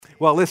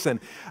Well, listen,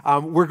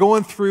 we're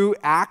going through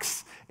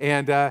Acts,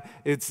 and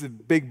it's a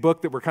big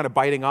book that we're kind of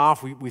biting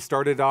off. We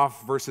started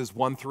off verses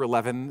 1 through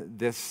 11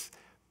 this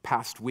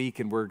past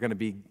week, and we're going to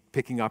be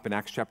picking up in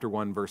Acts chapter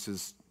 1,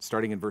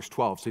 starting in verse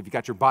 12. So if you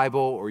got your Bible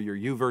or your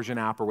YouVersion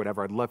app or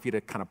whatever, I'd love for you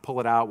to kind of pull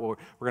it out. We're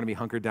going to be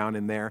hunkered down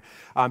in there.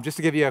 Just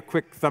to give you a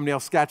quick thumbnail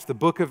sketch, the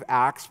book of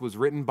Acts was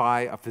written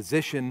by a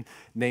physician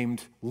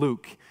named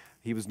Luke.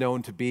 He was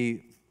known to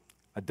be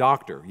a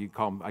doctor. You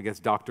call him, I guess,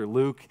 Dr.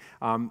 Luke.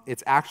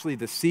 It's actually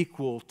the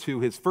sequel to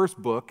his first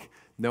book,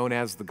 known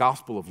as the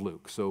Gospel of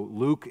Luke. So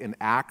Luke and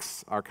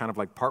Acts are kind of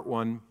like part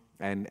one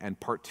and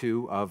part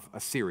two of a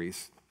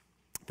series.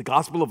 The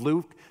Gospel of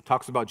Luke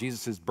talks about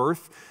Jesus'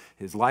 birth,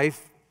 his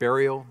life,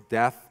 burial,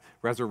 death,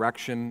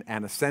 resurrection,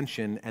 and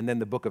ascension. And then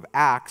the book of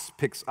Acts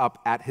picks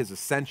up at his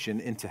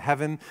ascension into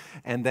heaven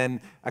and then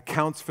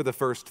accounts for the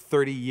first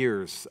 30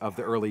 years of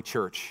the early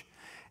church.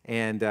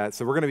 And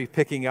so we're going to be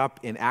picking up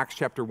in Acts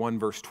chapter 1,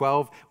 verse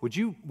 12. Would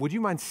you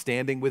mind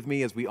standing with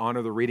me as we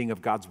honor the reading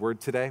of God's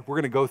word today? We're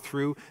going to go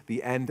through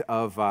the end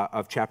of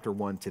chapter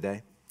 1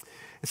 today.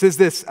 It says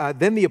this,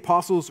 Then the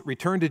apostles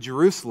returned to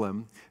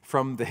Jerusalem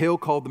from the hill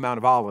called the Mount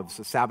of Olives,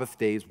 a Sabbath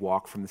day's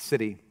walk from the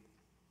city.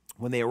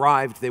 When they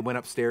arrived, they went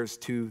upstairs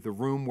to the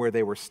room where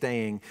they were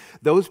staying.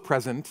 Those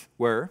present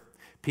were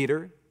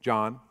Peter,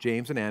 John,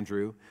 James, and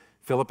Andrew,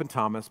 Philip and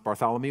Thomas,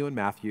 Bartholomew and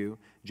Matthew,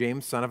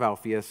 James, son of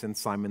Alphaeus, and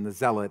Simon the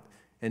Zealot,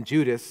 and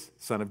Judas,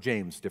 son of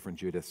James, different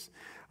Judas.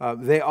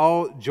 They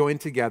all joined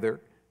together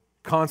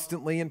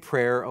constantly in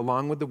prayer,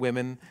 along with the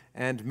women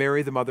and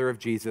Mary, the mother of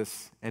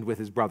Jesus, and with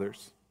his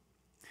brothers.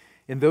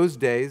 In those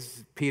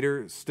days,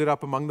 Peter stood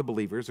up among the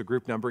believers, a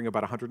group numbering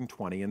about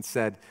 120, and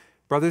said,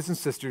 "Brothers and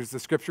sisters, the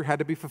scripture had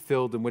to be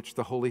fulfilled in which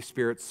the Holy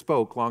Spirit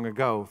spoke long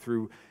ago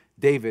through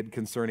David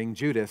concerning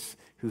Judas,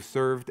 who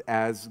served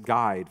as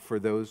guide for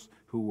those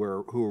who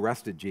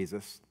arrested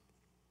Jesus.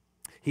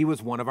 He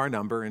was one of our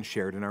number and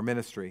shared in our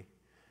ministry."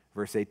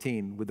 Verse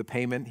 18, with the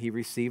payment he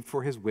received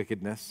for his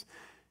wickedness,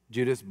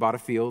 Judas bought a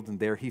field, and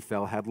there he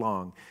fell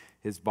headlong.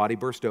 His body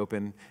burst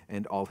open,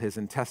 and all his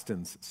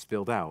intestines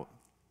spilled out.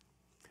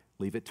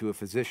 Leave it to a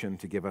physician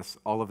to give us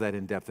all of that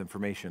in-depth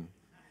information.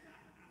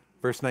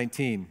 Verse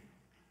 19,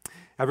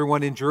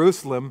 everyone in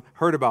Jerusalem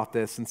heard about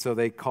this, and so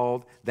they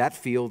called that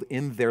field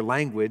in their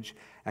language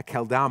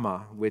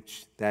Akeldama,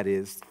 which that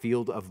is,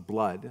 field of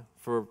blood.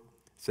 For,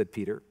 said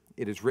Peter,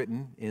 it is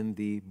written in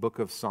the book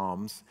of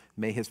Psalms,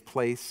 may his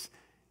place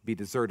be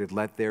deserted,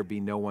 let there be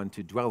no one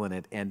to dwell in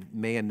it, and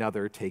may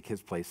another take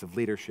his place of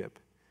leadership.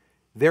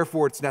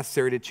 Therefore, it's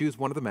necessary to choose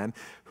one of the men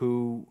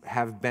who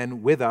have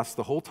been with us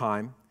the whole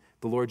time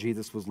the Lord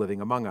Jesus was living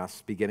among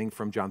us, beginning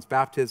from John's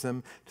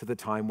baptism to the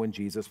time when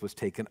Jesus was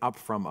taken up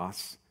from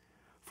us.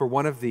 For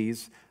one of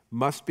these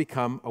must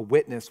become a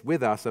witness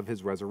with us of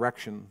his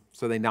resurrection.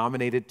 So they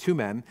nominated two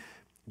men,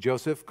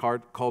 Joseph,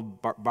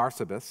 called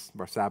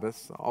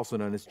Barsabbas, also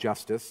known as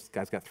Justus, this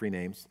guy's got three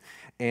names,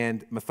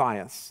 and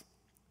Matthias.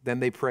 Then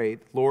they prayed,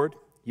 Lord,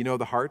 you know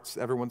the hearts,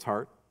 everyone's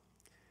heart.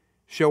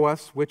 Show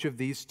us which of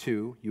these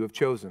two you have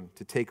chosen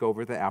to take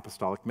over the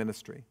apostolic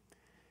ministry,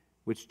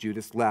 which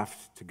Judas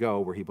left to go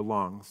where he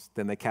belongs.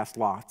 Then they cast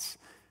lots,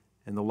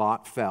 and the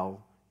lot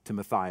fell to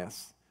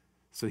Matthias.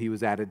 So he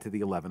was added to the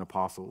 11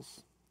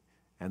 apostles.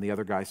 And the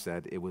other guy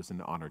said it was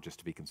an honor just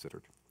to be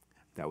considered.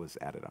 That was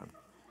added on.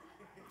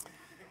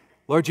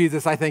 Lord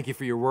Jesus, I thank you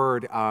for your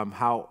word,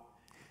 how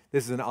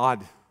this is an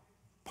odd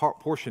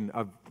portion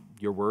of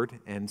your word.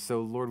 And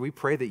so, Lord, we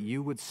pray that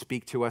you would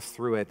speak to us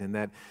through it and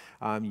that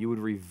you would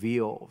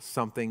reveal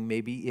something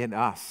maybe in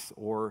us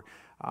or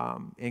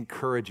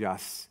encourage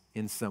us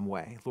in some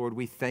way. Lord,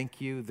 we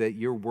thank you that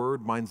your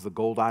word mines the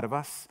gold out of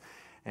us,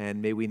 and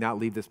may we not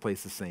leave this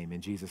place the same. In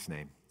Jesus'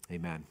 name,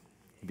 amen.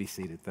 Be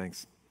seated.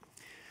 Thanks.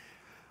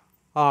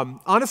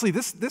 Honestly,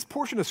 this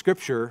portion of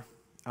Scripture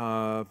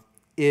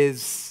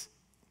is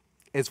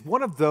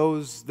one of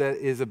those that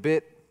is a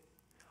bit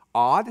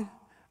odd.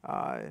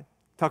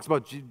 Talks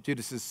about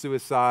Judas's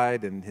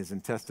suicide and his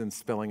intestines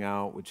spilling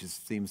out, which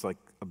seems like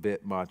a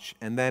bit much.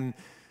 And then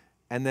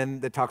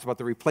it talks about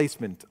the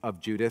replacement of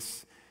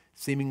Judas,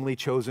 seemingly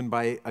chosen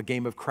by a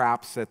game of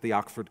craps at the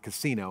Oxford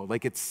Casino.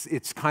 Like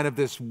it's kind of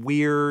this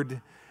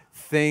weird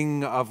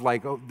thing of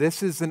like, oh,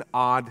 this is an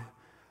odd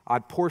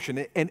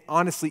portion. And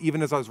honestly,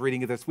 even as I was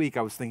reading it this week,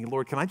 I was thinking,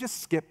 Lord, can I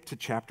just skip to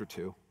chapter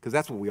 2? Because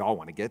that's what we all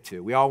want to get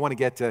to. We all want to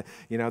get to,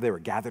 they were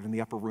gathered in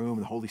the upper room,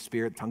 the Holy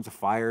Spirit, tongues of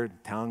fire,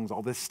 tongues,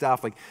 all this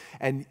stuff. Like,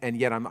 and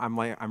yet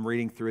I'm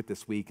reading through it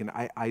this week, and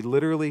I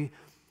literally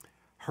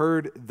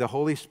heard the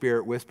Holy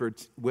Spirit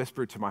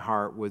whispered to my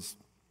heart was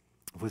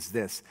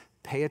this: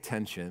 pay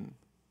attention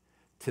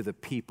to the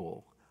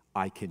people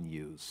I can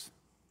use.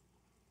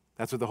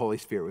 That's what the Holy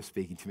Spirit was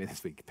speaking to me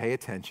this week. Pay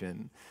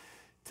attention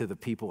to the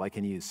people I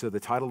can use. So the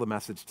title of the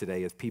message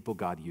today is People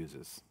God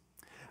Uses.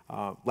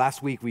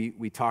 Last week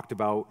we talked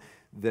about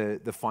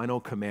the final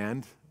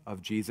command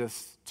of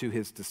Jesus to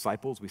his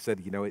disciples. We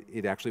said,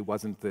 it actually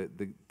wasn't the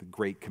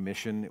Great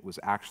Commission. It was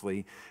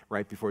actually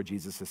right before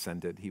Jesus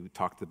ascended. He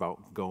talked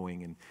about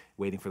going and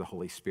waiting for the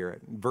Holy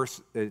Spirit.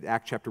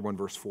 Acts chapter 1,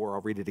 verse 4,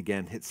 I'll read it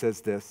again. It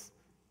says this,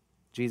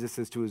 Jesus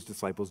says to his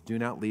disciples, "Do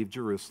not leave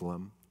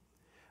Jerusalem,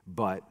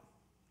 but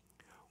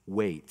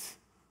wait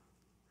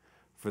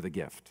for the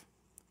gift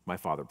my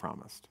Father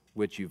promised,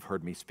 which you've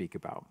heard me speak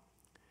about."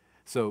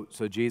 So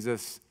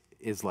Jesus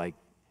is like,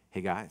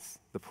 hey guys,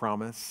 the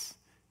promise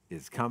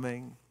is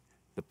coming.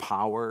 The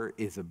power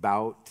is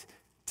about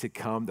to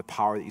come, the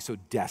power that you so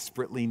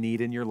desperately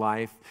need in your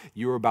life.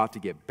 You're about to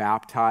get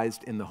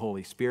baptized in the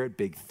Holy Spirit.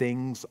 Big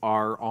things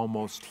are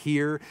almost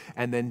here.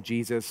 And then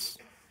Jesus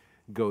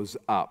goes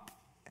up.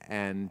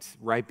 And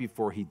right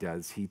before he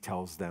does, he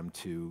tells them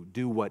to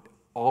do what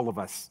all of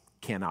us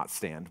cannot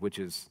stand, which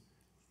is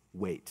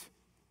wait.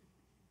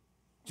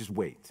 Just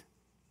wait.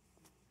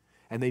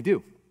 And they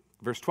do.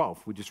 Verse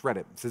 12, we just read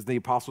it. It says, the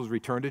apostles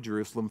returned to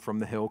Jerusalem from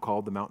the hill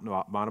called the Mount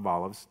of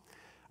Olives,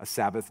 a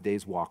Sabbath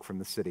day's walk from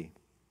the city.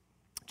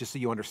 Just so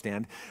you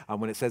understand,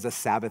 when it says a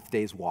Sabbath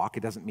day's walk, it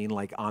doesn't mean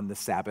like on the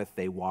Sabbath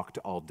they walked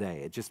all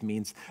day. It just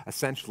means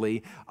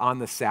essentially on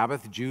the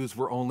Sabbath, Jews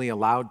were only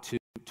allowed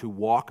to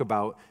walk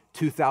about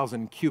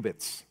 2,000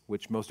 cubits,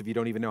 which most of you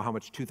don't even know how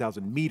much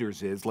 2,000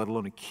 meters is, let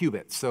alone a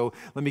cubit. So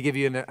let me give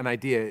you an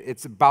idea.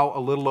 It's about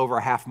a little over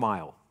a half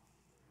mile.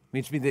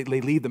 Which means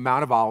they leave the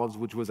Mount of Olives,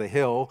 which was a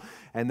hill,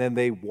 and then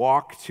they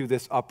walk to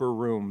this upper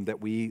room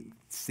that we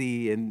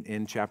see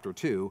in chapter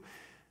 2,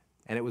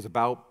 and it was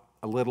about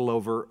a little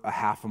over a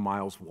half a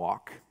mile's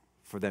walk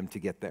for them to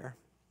get there.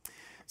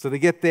 So they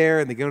get there,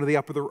 and they go to the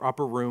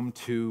upper room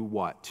to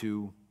what?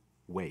 To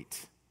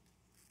wait.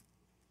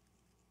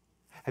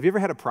 Have you ever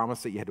had a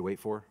promise that you had to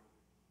wait for?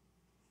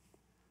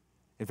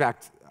 In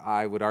fact,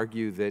 I would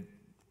argue that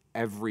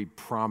every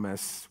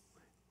promise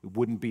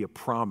wouldn't be a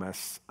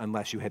promise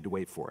unless you had to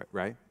wait for it,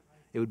 right?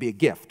 It would be a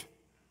gift,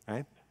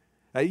 right?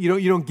 You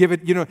don't give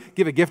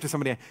a gift to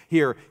somebody.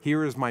 Here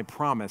is my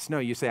promise. No,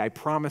 you say, I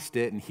promised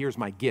it, and here's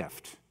my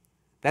gift.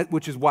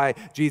 Which is why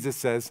Jesus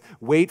says,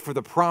 wait for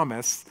the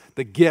promise,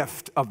 the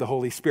gift of the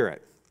Holy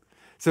Spirit.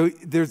 So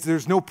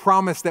there's no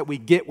promise that we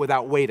get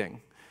without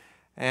waiting.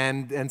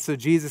 And so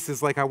Jesus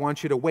is like, I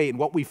want you to wait. And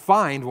what we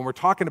find when we're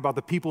talking about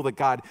the people that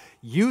God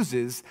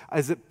uses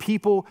is that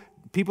people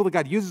that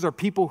God uses are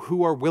people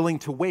who are willing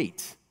to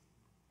wait,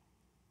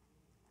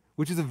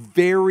 which is a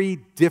very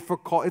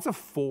difficult, it's a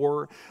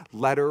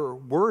 4-letter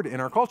word in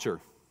our culture.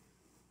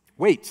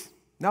 Wait.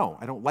 No,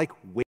 I don't like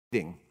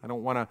waiting. I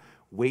don't want to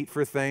wait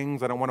for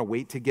things. I don't want to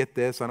wait to get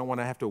this. I don't want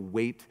to have to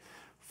wait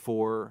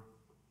for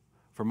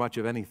much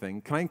of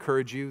anything. Can I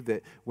encourage you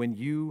that when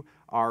you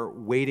are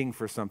waiting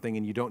for something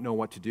and you don't know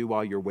what to do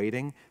while you're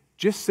waiting,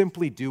 just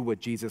simply do what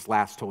Jesus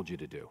last told you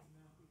to do.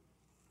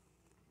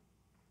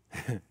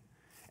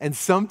 And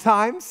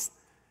sometimes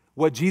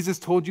what Jesus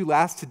told you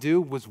last to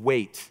do was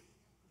wait.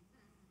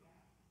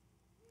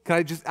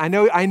 I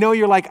know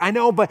you're like, I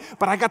know, but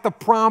I got the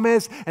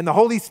promise and the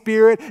Holy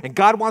Spirit and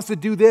God wants to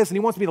do this and he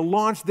wants me to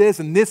launch this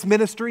and this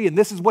ministry and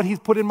this is what he's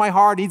put in my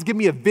heart. He's given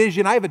me a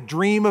vision. I have a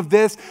dream of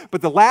this.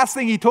 But the last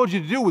thing he told you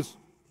to do was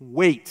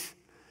wait.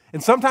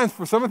 And sometimes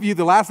for some of you,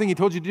 the last thing he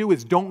told you to do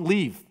is don't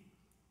leave.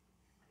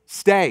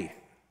 Stay.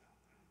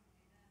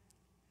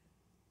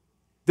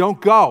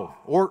 Don't go.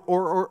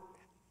 Or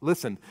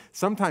listen,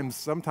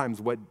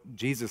 sometimes what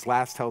Jesus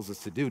last tells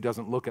us to do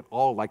doesn't look at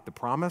all like the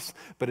promise,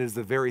 but it is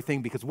the very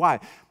thing. Because why?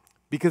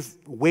 Because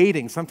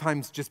waiting,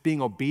 sometimes just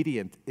being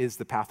obedient is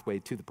the pathway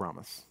to the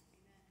promise.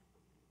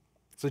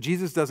 So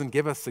Jesus doesn't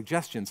give us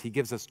suggestions, he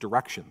gives us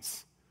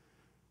directions.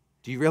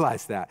 Do you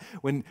realize that?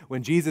 When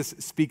Jesus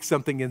speaks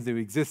something into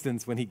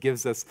existence, when he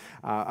gives us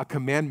a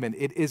commandment,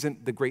 it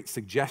isn't the great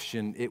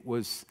suggestion, it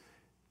was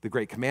the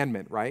great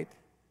commandment, right?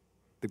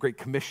 The great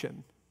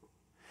commission.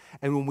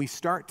 And when we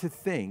start to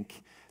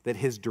think that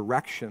his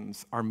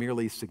directions are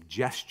merely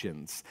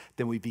suggestions,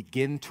 then we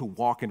begin to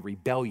walk in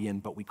rebellion,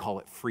 but we call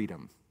it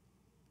freedom.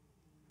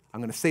 I'm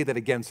going to say that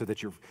again so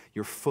that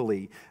you're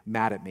fully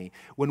mad at me.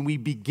 When we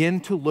begin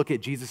to look at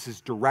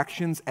Jesus'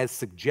 directions as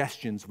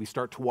suggestions, we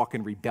start to walk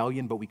in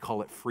rebellion, but we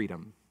call it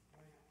freedom.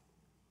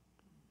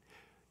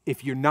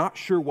 If you're not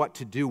sure what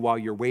to do while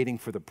you're waiting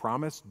for the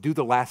promise, do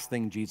the last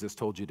thing Jesus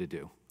told you to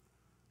do,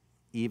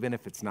 even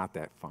if it's not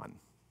that fun.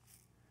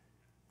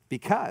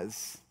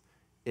 Because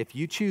if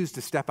you choose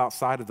to step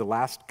outside of the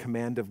last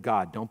command of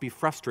God, don't be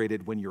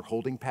frustrated when your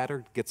holding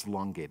pattern gets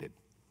elongated.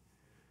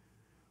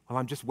 Well,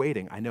 I'm just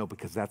waiting. I know,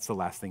 because that's the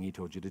last thing he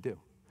told you to do.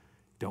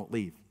 Don't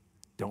leave.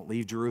 Don't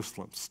leave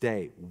Jerusalem.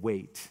 Stay.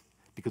 Wait.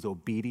 Because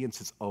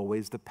obedience is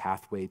always the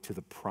pathway to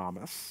the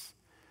promise.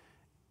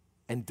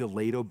 And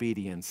delayed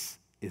obedience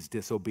is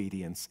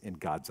disobedience in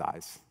God's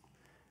eyes.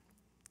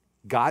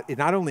 God,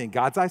 not only in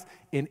God's eyes,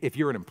 if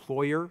you're an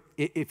employer,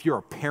 if you're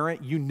a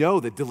parent, you know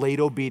that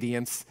delayed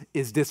obedience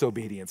is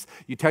disobedience.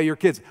 You tell your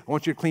kids, I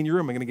want you to clean your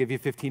room. I'm going to give you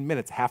 15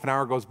 minutes. Half an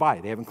hour goes by.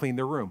 They haven't cleaned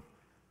their room.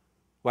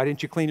 Why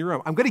didn't you clean your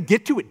room? I'm going to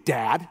get to it,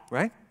 Dad,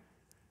 right?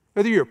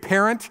 Whether you're a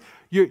parent,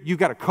 You've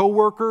got a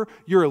coworker,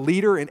 you're a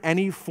leader in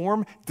any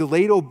form.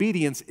 Delayed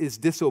obedience is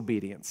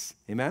disobedience.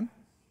 Amen?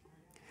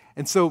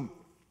 And so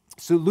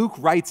Luke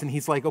writes, and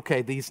he's like,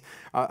 okay, these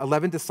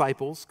 11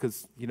 disciples,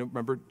 because,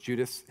 remember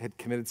Judas had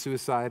committed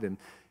suicide, and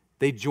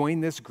they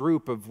joined this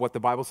group of what the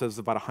Bible says is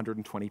about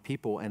 120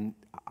 people, and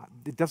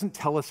it doesn't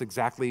tell us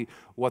exactly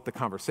what the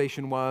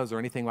conversation was or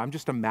anything. I'm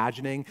just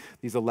imagining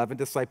these 11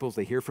 disciples,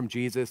 they hear from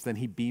Jesus, then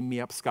he beamed me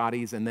up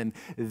Scotty's, and then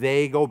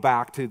they go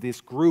back to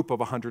this group of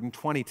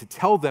 120 to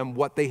tell them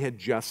what they had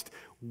just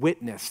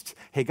witnessed.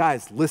 Hey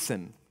guys,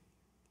 listen.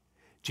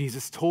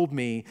 Jesus told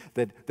me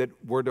that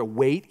we're to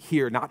wait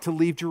here, not to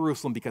leave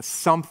Jerusalem, because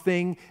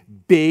something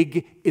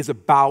big is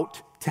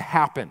about to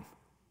happen.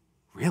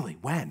 Really?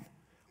 When?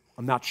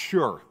 I'm not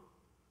sure,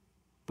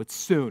 but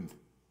soon.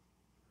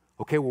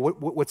 Okay, well,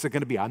 what's it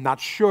going to be? I'm not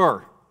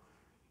sure,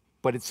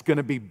 but it's going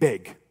to be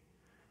big.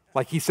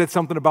 Like he said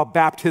something about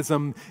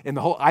baptism and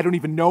the whole, I don't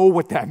even know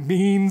what that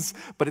means,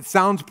 but it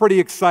sounds pretty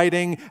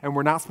exciting, and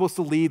we're not supposed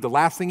to leave. The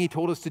last thing he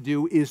told us to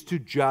do is to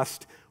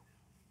just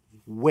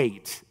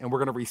wait, and we're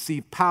going to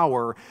receive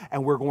power,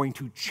 and we're going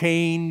to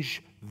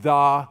change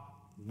the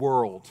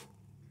world.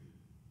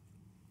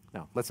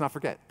 Now, let's not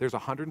forget, there's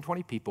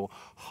 120 people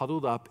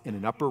huddled up in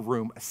an upper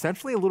room,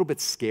 essentially a little bit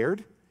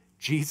scared.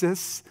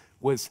 Jesus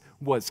was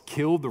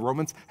killed. The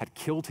Romans had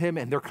killed him,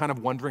 and they're kind of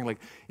wondering, like,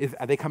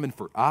 are they coming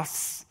for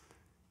us?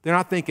 They're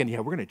not thinking, yeah,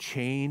 we're going to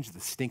change the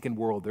stinking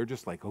world. They're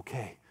just like,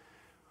 okay,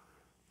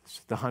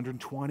 the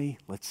 120,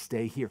 let's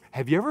stay here.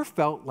 Have you ever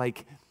felt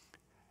like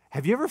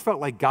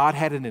God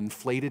had an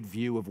inflated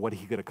view of what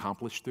he could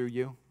accomplish through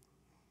you?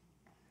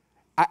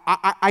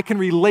 I can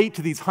relate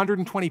to these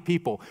 120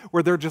 people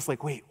where they're just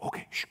like, wait,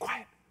 okay,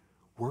 quiet.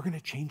 We're going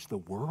to change the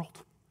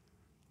world?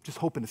 Just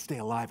hoping to stay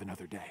alive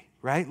another day,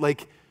 right?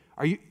 Like,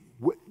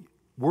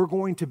 we're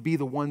going to be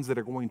the ones that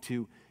are going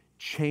to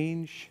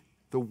change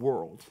the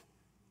world.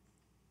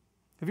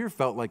 Have you ever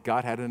felt like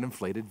God had an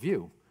inflated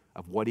view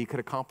of what he could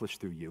accomplish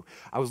through you?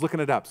 I was looking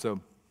it up, so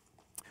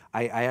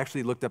I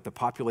actually looked up the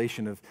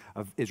population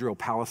of Israel,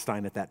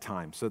 Palestine at that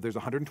time. So there's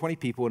 120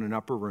 people in an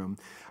upper room.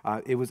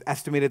 It was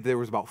estimated there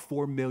was about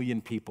 4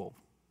 million people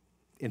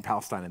in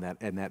Palestine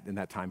in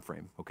that time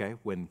frame, okay,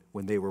 when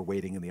they were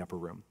waiting in the upper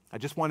room. I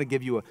just want to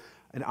give you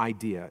an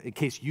idea in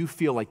case you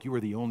feel like you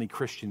are the only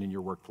Christian in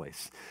your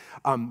workplace.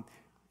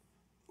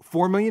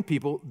 4 million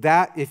people,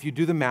 that, if you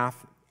do the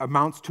math,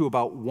 amounts to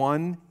about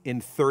 1 in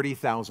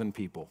 30,000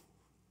 people.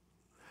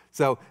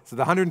 So the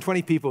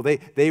 120 people,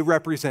 they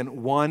represent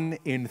 1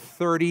 in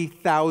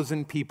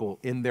 30,000 people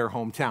in their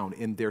hometown,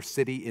 in their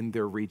city, in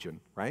their region,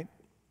 right?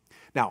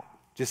 Now,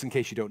 just in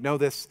case you don't know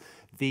this,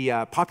 the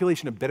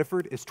population of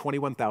Biddeford is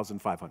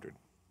 21,500,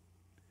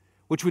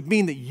 which would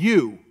mean that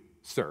you,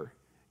 sir,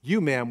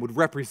 you, ma'am, would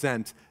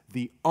represent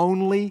the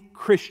only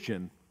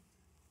Christian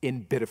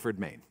in Biddeford,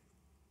 Maine.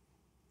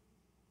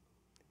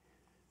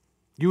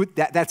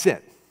 That's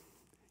it.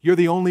 You're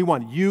the only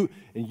one. You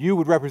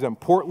would represent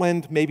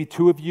Portland. Maybe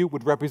 2 of you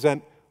would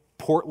represent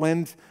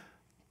Portland.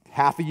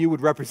 Half of you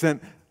would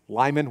represent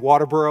Lyman,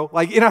 Waterboro.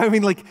 Like, what I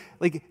mean? Like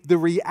the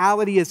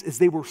reality is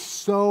they were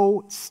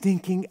so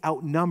stinking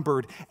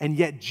outnumbered, and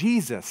yet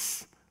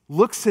Jesus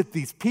looks at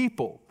these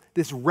people,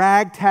 this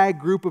ragtag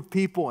group of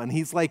people, and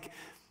he's like,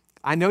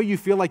 I know you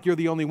feel like you're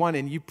the only one,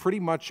 and you pretty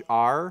much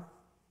are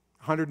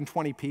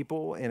 120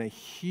 people in a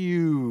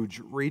huge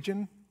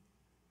region.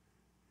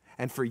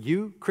 And for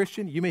you,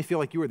 Christian, you may feel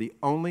like you are the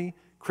only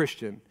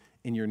Christian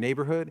in your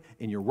neighborhood,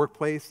 in your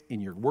workplace,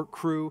 in your work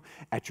crew,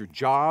 at your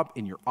job,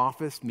 in your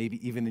office,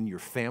 maybe even in your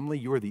family.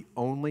 You are the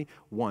only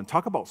one.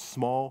 Talk about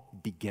small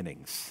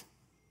beginnings.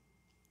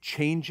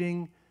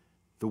 Changing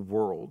the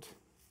world.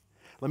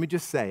 Let me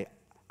just say,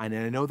 and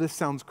I know this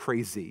sounds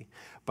crazy,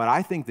 but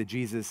I think that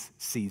Jesus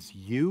sees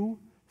you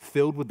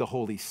filled with the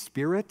Holy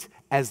Spirit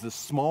as the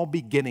small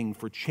beginning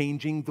for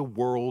changing the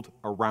world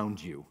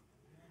around you.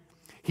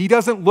 He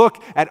doesn't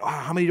look at,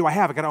 how many do I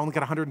have? I only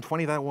got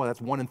 120. Well, that's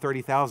 1 in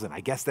 30,000.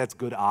 I guess that's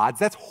good odds.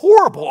 That's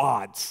horrible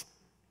odds.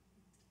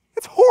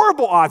 It's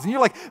horrible odds. And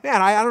you're like,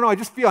 man, I don't know. I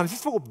just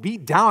feel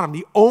beat down. I'm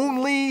the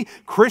only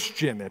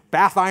Christian at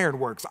Bath Iron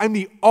Works. I'm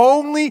the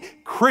only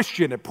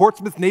Christian at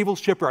Portsmouth Naval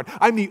Shipyard.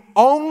 I'm the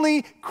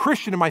only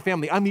Christian in my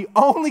family. I'm the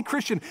only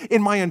Christian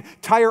in my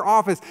entire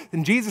office.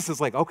 And Jesus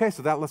is like, okay,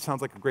 so that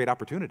sounds like a great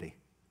opportunity.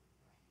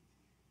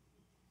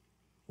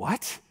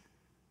 What?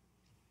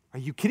 Are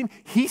you kidding me?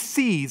 He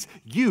sees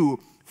you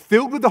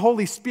filled with the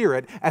Holy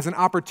Spirit as an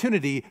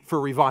opportunity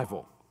for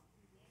revival.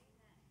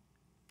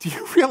 Do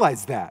you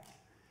realize that?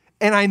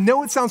 And I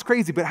know it sounds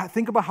crazy, but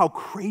think about how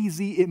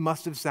crazy it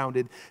must have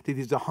sounded to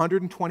these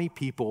 120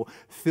 people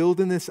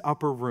filled in this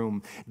upper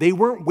room. They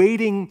weren't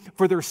waiting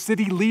for their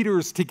city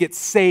leaders to get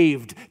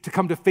saved, to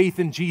come to faith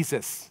in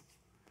Jesus.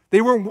 They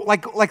weren't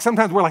like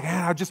sometimes we're like,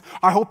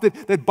 I hope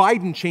that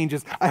Biden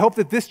changes. I hope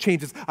that this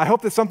changes. I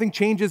hope that something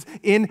changes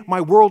in my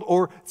world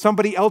or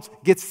somebody else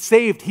gets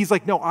saved. He's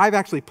like, no, I've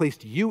actually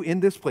placed you in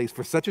this place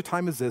for such a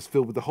time as this,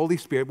 filled with the Holy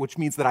Spirit, which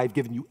means that I've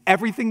given you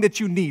everything that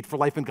you need for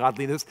life and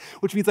godliness,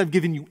 which means I've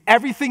given you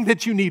everything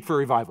that you need for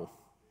revival.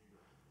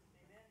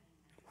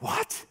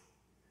 What?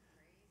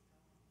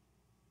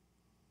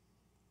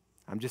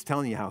 I'm just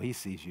telling you how he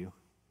sees you.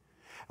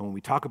 And when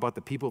we talk about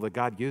the people that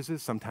God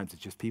uses, sometimes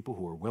it's just people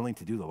who are willing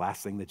to do the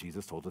last thing that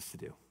Jesus told us to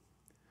do,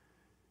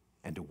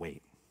 and to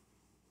wait.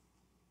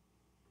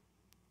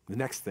 The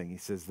next thing, he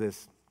says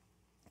this,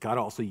 God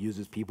also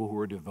uses people who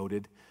are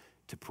devoted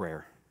to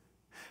prayer.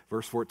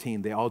 Verse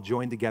 14, they all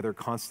join together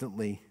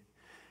constantly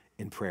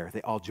in prayer.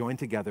 They all join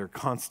together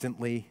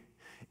constantly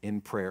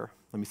in prayer.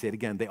 Let me say it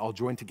again. They all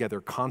join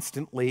together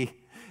constantly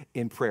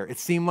in prayer. It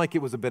seemed like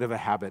it was a bit of a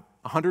habit.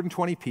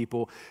 120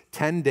 people,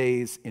 10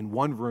 days in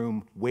one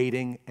room,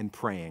 waiting and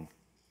praying.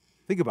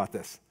 Think about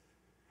this.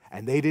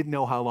 And they didn't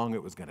know how long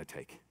it was going to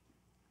take.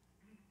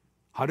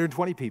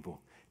 120 people,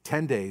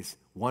 10 days,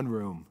 one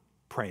room,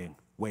 praying,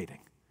 waiting.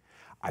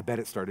 I bet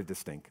it started to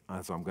stink,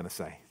 that's what I'm going to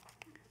say.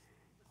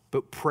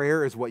 But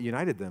prayer is what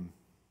united them.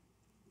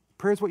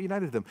 Prayer is what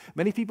united them.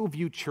 Many people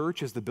view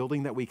church as the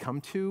building that we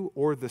come to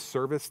or the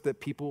service that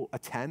people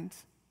attend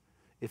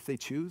if they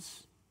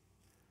choose.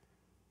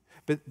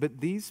 But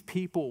these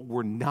people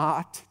were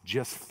not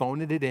just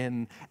phoning it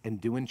in and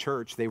doing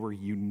church. They were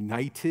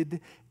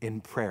united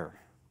in prayer.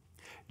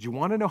 Do you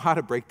want to know how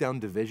to break down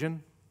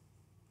division?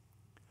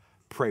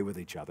 Pray with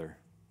each other.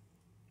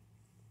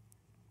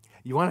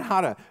 You want to know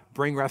how to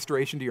bring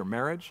restoration to your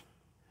marriage?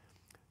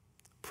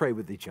 Pray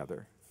with each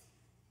other.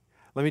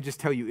 Let me just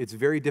tell you, it's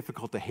very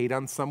difficult to hate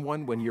on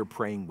someone when you're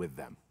praying with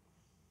them.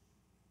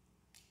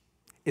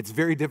 It's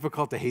very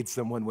difficult to hate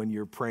someone when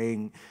you're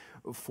praying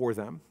for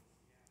them.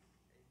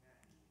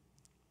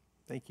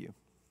 Thank you.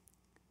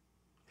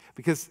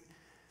 Because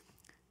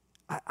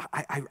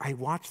I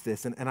watch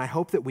this, and I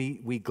hope that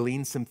we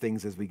glean some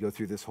things as we go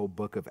through this whole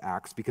book of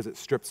Acts, because it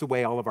strips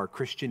away all of our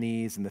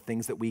Christianese and the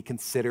things that we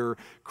consider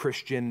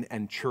Christian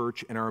and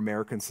church in our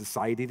American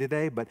society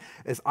today. But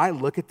as I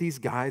look at these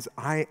guys,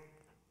 I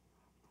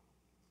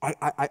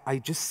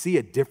just see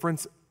a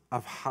difference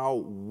of how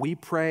we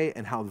pray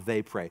and how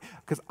they pray.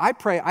 Because I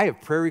pray, I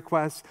have prayer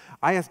requests.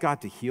 I ask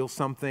God to heal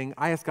something.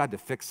 I ask God to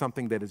fix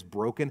something that is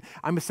broken.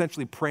 I'm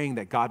essentially praying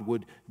that God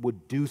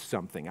would do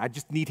something. I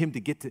just need him to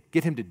get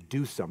him to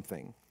do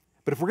something.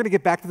 But if we're going to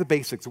get back to the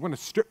basics, we're going to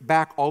strip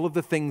back all of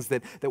the things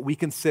that we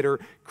consider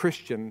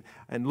Christian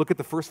and look at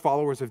the first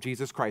followers of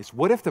Jesus Christ.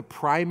 What if the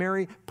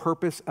primary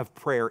purpose of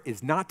prayer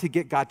is not to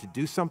get God to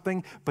do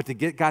something, but to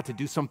get God to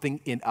do something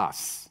in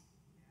us?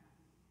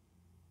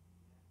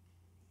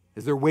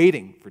 As they're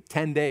waiting for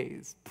 10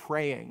 days,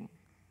 praying,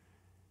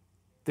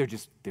 they're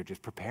just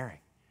preparing.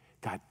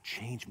 God,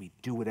 change me.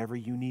 Do whatever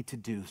you need to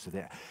do so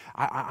that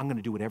I'm going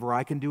to do whatever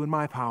I can do in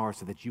my power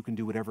so that you can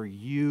do whatever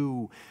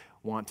you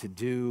want to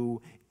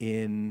do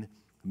in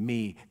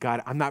me.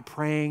 God, I'm not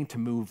praying to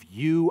move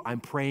you. I'm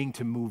praying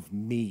to move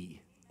me.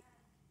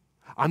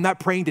 I'm not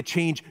praying to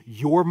change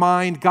your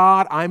mind,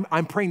 God.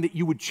 I'm praying that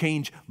you would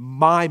change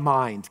my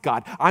mind,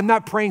 God. I'm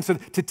not praying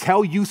to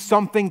tell you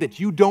something that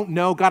you don't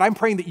know, God. I'm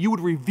praying that you would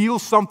reveal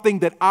something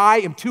that I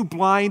am too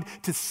blind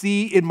to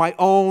see in my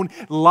own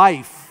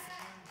life.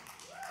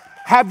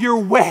 Have your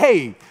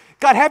way.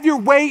 God, have your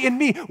way in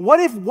me.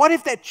 What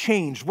if that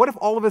changed? What if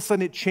all of a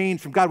sudden it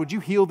changed from, God, would you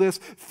heal this,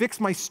 fix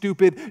my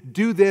stupid,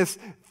 do this,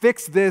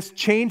 fix this,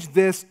 change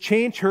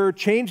her,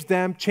 change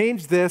them,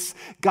 change this.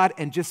 God,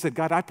 and just said,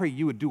 God, I pray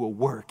you would do a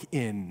work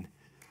in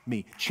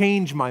me.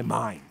 Change my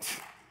mind.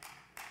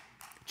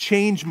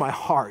 Change my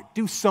heart.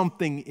 Do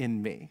something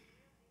in me.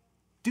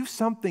 Do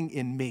something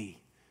in me.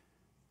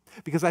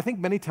 Because I think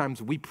many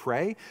times we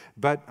pray,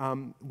 but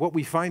what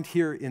we find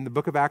here in the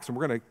book of Acts, and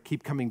we're going to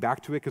keep coming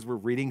back to it because we're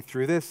reading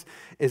through this,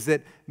 is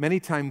that many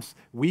times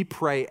we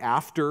pray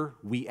after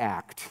we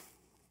act.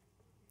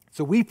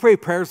 So we pray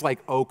prayers like,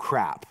 oh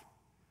crap.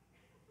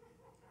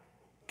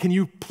 Can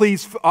you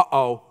please,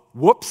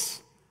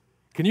 whoops.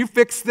 Can you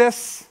fix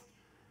this?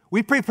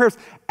 We pray prayers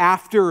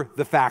after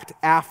the fact,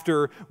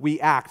 after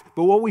we act.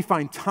 But what we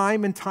find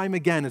time and time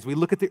again as we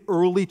look at the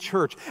early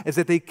church is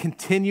that they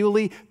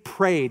continually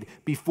prayed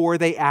before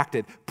they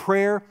acted.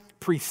 Prayer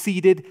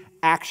preceded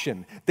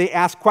action. They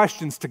asked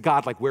questions to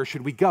God like, where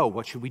should we go?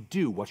 What should we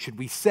do? What should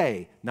we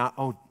say? Not,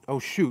 oh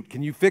shoot,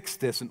 can you fix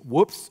this? And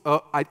whoops,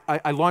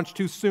 I launched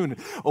too soon.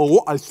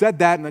 Oh, I said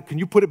that, and can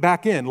you put it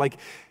back in?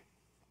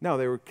 No,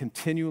 they were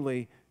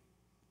continually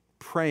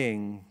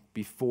praying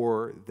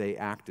before they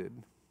acted.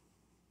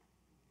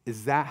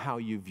 Is that how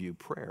you view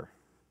prayer?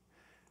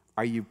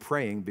 Are you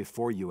praying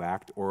before you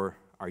act, or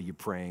are you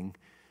praying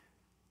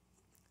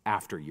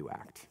after you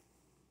act?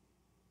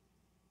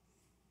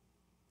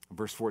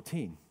 Verse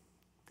 14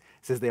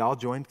 says they all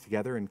joined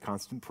together in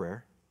constant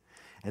prayer.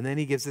 And then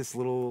he gives this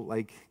little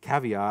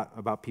caveat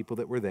about people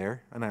that were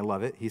there, and I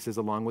love it. He says,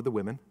 along with the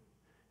women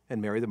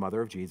and Mary, the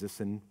mother of Jesus,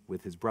 and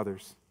with his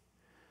brothers.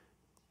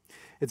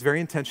 It's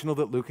very intentional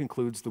that Luke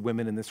includes the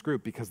women in this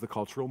group because the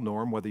cultural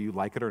norm, whether you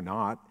like it or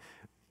not,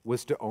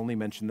 was to only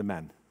mention the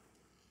men.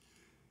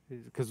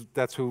 Because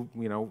that's who,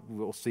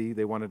 we'll see.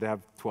 They wanted to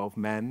have 12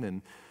 men,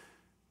 and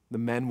the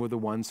men were the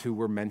ones who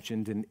were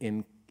mentioned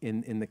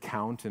in the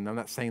count, and I'm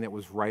not saying that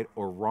was right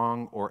or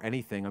wrong or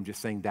anything. I'm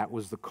just saying that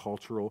was the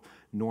cultural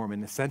norm.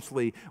 And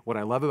essentially, what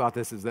I love about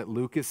this is that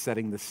Luke is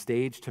setting the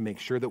stage to make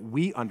sure that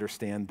we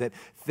understand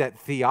that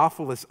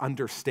Theophilus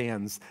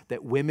understands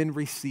that women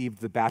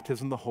received the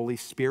baptism of the Holy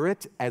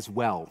Spirit as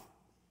well,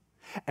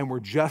 and were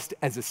just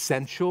as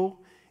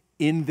essential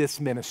in this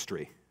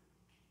ministry.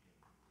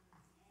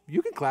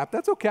 You can clap,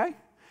 that's okay.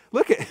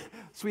 Look at,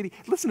 sweetie,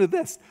 listen to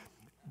this.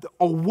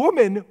 A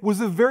woman was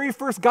the very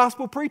first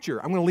gospel preacher.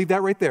 I'm going to leave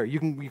that right there. You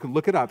can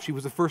look it up. She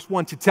was the first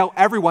one to tell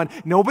everyone.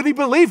 Nobody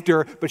believed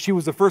her, but she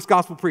was the first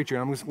gospel preacher.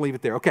 And I'm just going to leave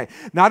it there. Okay.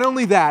 Not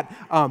only that,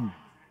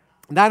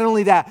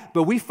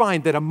 but we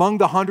find that among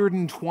the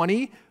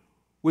 120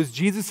 was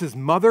Jesus'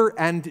 mother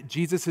and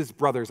Jesus'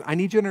 brothers. I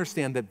need you to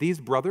understand that these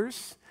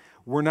brothers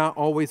were not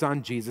always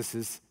on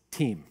Jesus'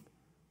 team.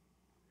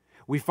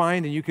 We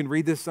find, and you can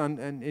read this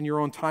in your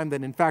own time,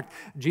 that in fact,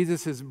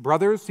 Jesus'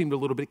 brothers seemed a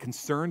little bit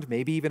concerned,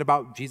 maybe even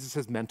about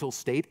Jesus' mental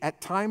state at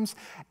times,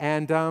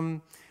 and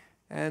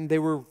they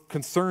were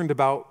concerned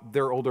about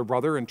their older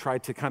brother and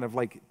tried to kind of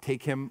like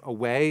take him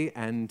away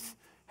and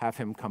have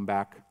him come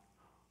back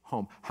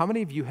home. How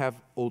many of you have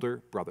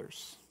older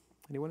brothers?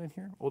 Anyone in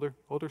here? Older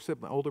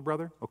sibling, older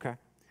brother? Okay.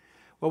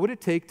 What would it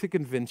take to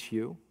convince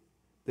you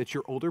that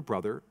your older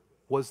brother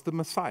was the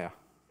Messiah?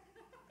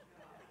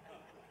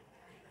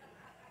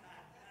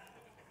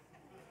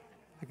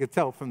 I could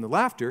tell from the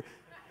laughter.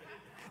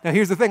 Now,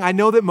 here's the thing. I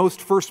know that most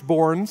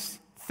firstborns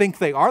think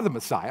they are the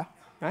Messiah,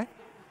 right?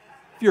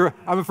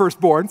 I'm a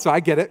firstborn, so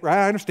I get it, right?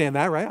 I understand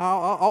that, right?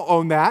 I'll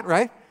own that,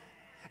 right?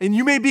 And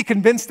you may be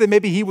convinced that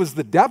maybe he was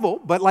the devil,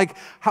 but like,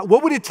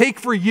 what would it take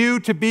for you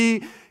to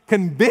be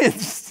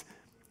convinced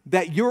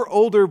that your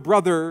older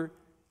brother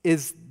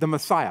is the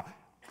Messiah?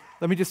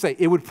 Let me just say,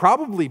 it would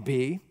probably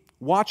be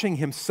watching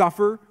him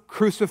suffer,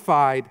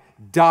 crucified,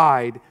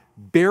 died,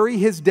 bury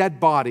his dead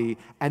body,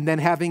 and then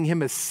having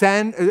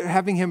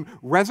him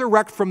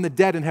resurrect from the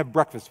dead and have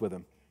breakfast with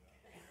him.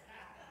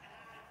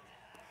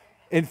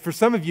 And for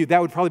some of you,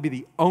 that would probably be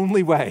the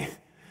only way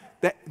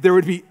that there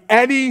would be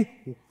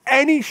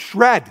any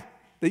shred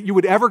that you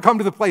would ever come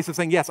to the place of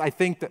saying, yes, I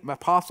think that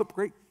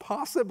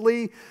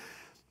possibly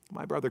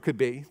my brother could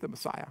be the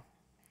Messiah.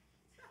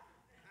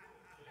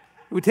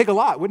 It would take a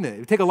lot, wouldn't it? It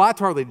would take a lot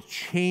to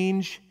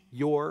change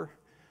your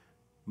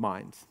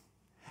mind.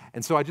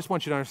 And so I just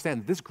want you to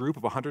understand that this group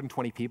of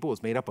 120 people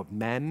is made up of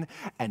men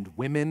and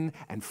women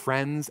and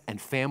friends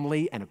and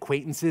family and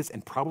acquaintances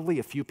and probably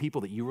a few people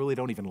that you really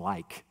don't even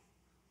like,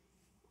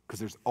 because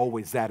there's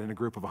always that in a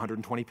group of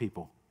 120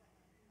 people.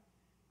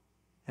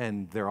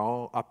 And they're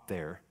all up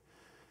there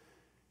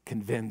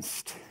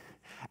convinced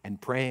and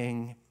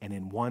praying and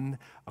in one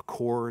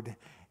accord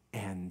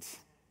and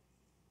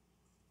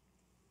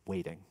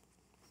waiting.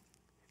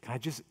 Can I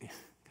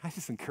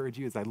just encourage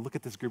you as I look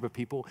at this group of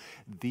people,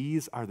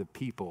 these are the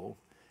people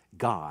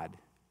God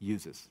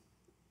uses.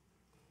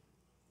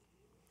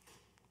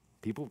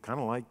 People kind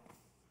of like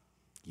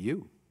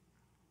you.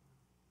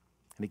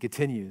 And he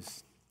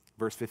continues,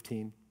 verse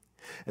 15.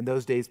 In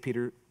those days,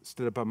 Peter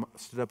stood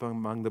up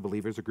among the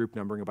believers, a group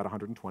numbering about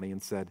 120,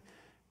 and said,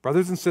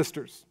 "Brothers and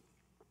sisters,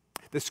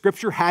 the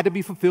scripture had to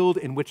be fulfilled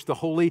in which the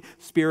Holy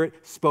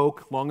Spirit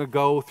spoke long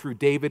ago through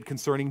David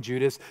concerning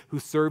Judas, who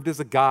served as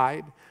a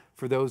guide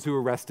for those who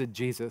arrested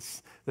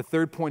Jesus." The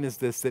third point is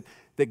this,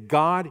 that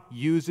God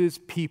uses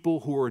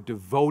people who are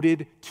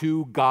devoted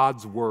to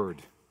God's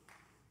word.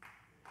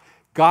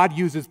 God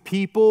uses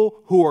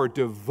people who are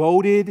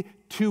devoted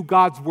to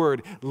God's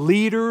word.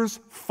 Leaders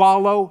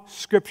follow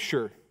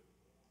Scripture.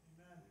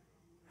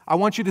 I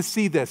want you to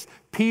see this.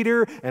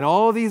 Peter and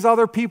all these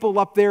other people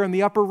up there in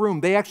the upper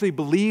room, they actually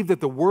believed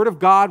that the Word of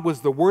God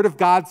was the Word of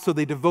God, so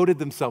they devoted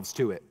themselves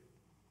to it.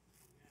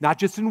 Not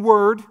just in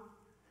word,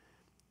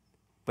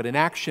 but in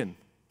action.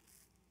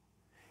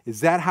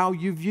 Is that how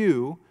you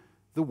view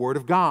the Word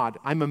of God?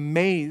 I'm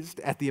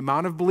amazed at the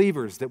amount of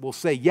believers that will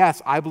say,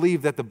 yes, I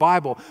believe that the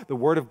Bible, the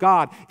Word of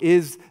God,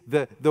 is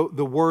the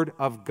Word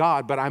of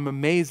God. But I'm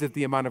amazed at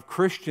the amount of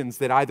Christians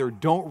that either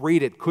don't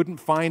read it, couldn't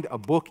find a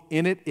book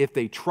in it if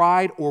they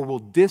tried, or will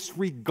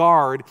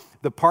disregard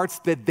the parts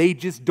that they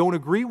just don't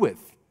agree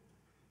with.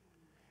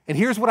 And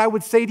here's what I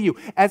would say to you,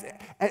 as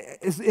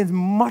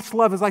much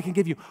love as I can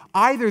give you,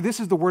 either this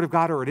is the Word of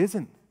God or it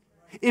isn't.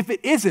 If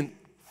it isn't,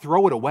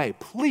 throw it away.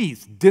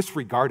 Please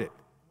disregard it.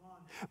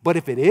 But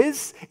if it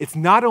is, it's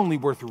not only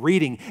worth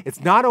reading, it's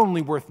not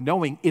only worth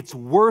knowing, it's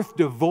worth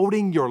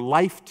devoting your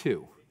life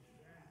to.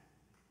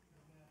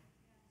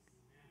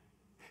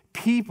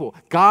 People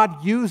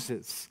God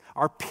uses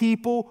are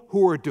people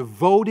who are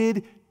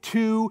devoted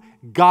to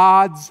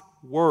God's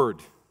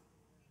word.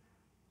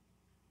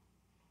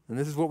 And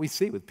this is what we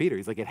see with Peter.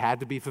 He's like, it had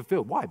to be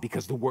fulfilled. Why?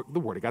 Because the word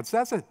of God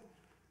says it.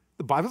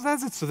 The Bible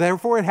says it, so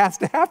therefore it has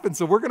to happen.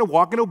 So we're going to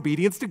walk in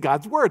obedience to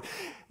God's word,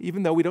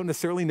 even though we don't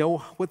necessarily know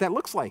what that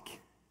looks like.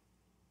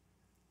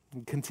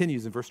 It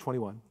continues in verse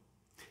 21.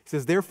 He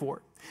says,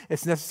 therefore,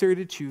 it's necessary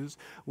to choose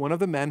one of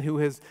the men who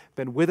has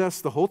been with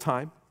us the whole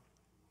time,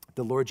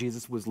 The Lord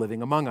Jesus was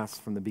living among us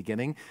from the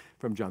beginning,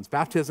 from John's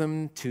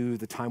baptism to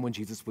the time when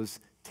Jesus was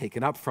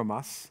taken up from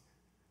us.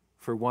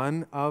 For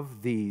one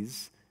of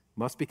these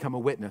must become a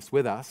witness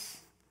with us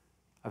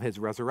of his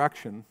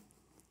resurrection.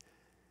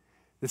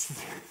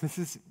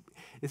 This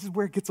is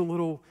where it gets a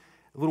little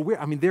weird.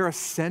 I mean, they're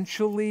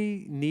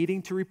essentially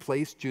needing to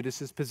replace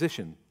Judas's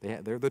position.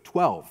 They're the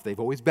 12. They've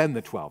always been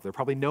the 12. They're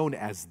probably known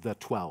as the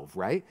 12,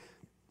 right?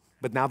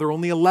 But now they're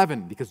only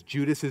 11 because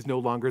Judas is no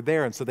longer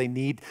there. And so they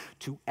need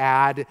to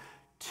add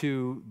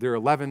to their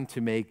 11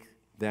 to make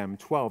them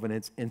 12. And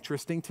it's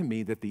interesting to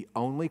me that the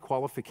only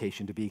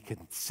qualification to be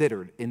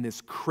considered in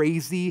this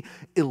crazy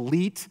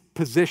elite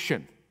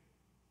position,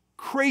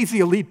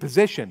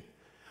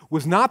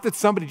 was not that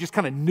somebody just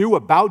kind of knew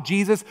about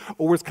Jesus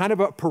or was kind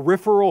of a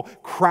peripheral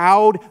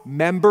crowd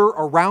member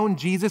around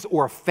Jesus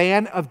or a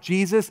fan of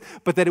Jesus,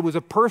 but that it was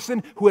a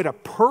person who had a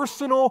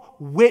personal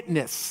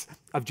witness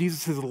of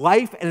Jesus'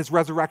 life and his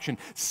resurrection.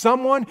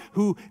 Someone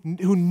who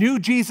knew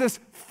Jesus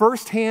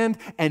firsthand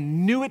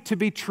and knew it to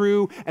be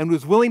true and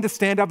was willing to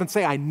stand up and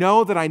say, I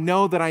know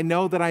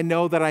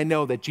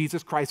that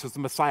Jesus Christ was the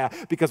Messiah.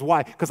 Because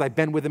why? Because I've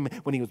been with him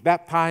when he was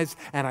baptized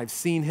and I've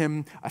seen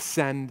him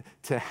ascend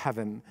to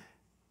heaven.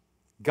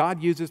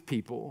 God uses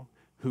people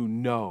who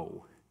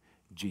know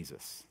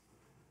Jesus.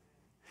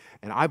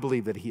 And I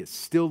believe that he is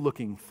still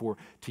looking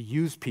to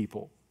use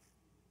people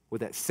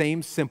with that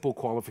same simple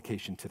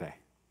qualification today.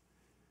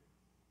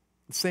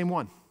 The same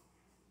one.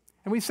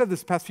 And we've said this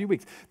the past few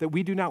weeks, that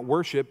we do not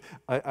worship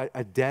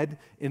a dead,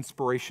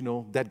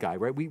 inspirational dead guy,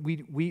 right?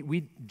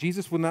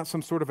 Jesus was not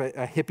some sort of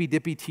a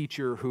hippy-dippy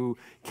teacher who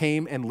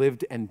came and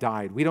lived and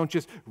died. We don't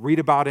just read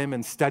about him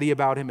and study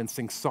about him and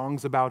sing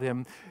songs about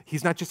him.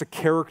 He's not just a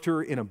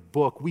character in a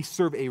book. We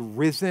serve a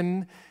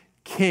risen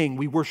King.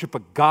 We worship a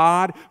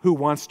God who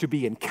wants to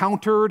be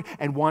encountered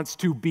and wants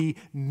to be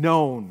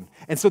known.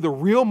 And so the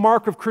real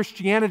mark of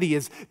Christianity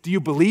is, do you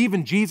believe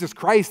in Jesus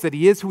Christ, that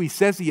he is who he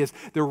says he is?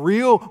 The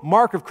real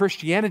mark of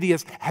Christianity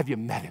is, have you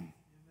met him?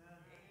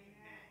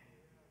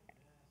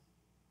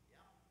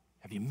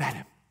 Have you met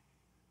him?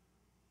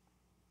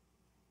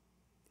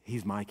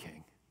 He's my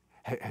King.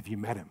 Have you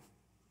met him?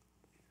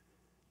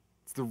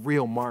 It's the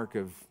real mark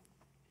of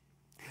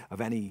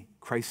any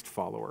Christ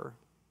follower.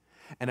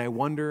 And I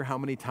wonder how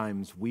many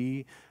times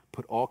we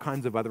put all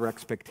kinds of other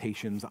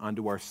expectations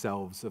onto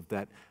ourselves of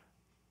that,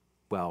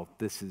 well,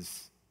 this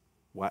is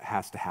what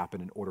has to happen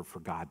in order for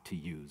God to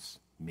use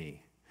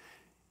me.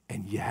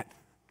 And yet,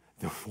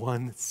 the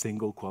one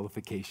single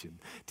qualification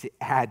to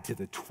add to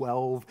the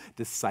 12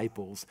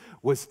 disciples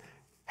was,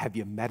 have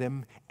you met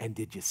him and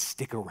did you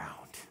stick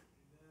around?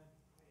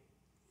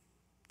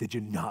 Did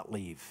you not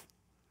leave?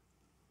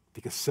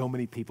 Because so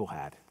many people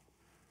had.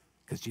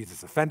 Because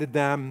Jesus offended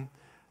them.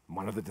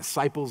 One of the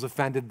disciples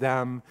offended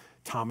them.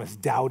 Thomas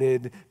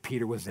doubted.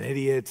 Peter was an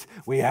idiot.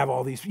 We have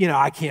all these,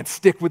 I can't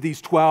stick with these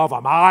 12.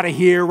 I'm out of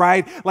here,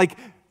 right? Like,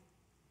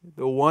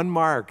 the one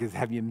mark is,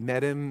 have you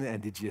met him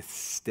and did you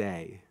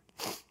stay?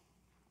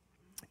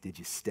 Did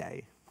you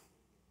stay?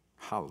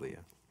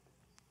 Hallelujah.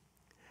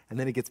 And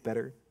then it gets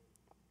better.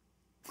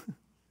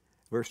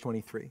 Verse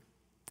 23.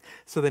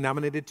 So they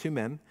nominated 2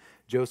 men,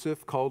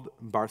 Joseph called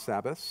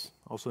Barsabbas,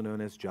 also known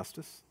as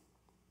Justus,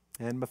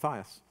 and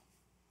Matthias.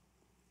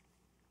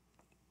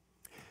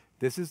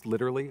 This is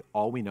literally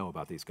all we know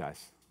about these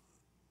guys.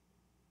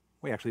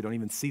 We actually don't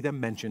even see them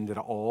mentioned at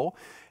all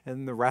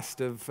in the rest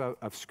of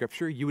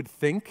Scripture. You would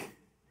think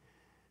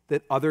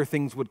that other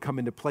things would come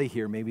into play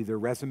here, maybe their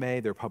resume,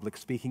 their public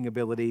speaking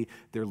ability,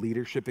 their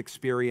leadership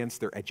experience,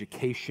 their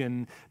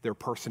education, their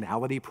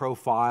personality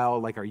profile,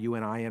 like are you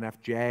an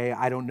INFJ?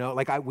 I don't know.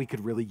 We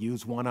could really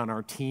use one on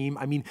our team.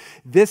 I mean,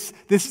 this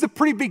is a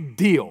pretty big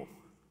deal,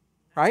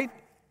 right?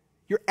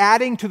 You're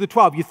adding to the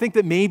 12. You think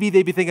that maybe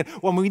they'd be thinking,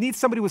 well, we need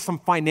somebody with some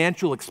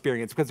financial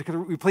experience because they're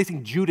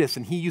replacing Judas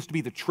and he used to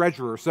be the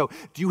treasurer. So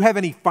do you have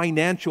any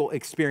financial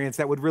experience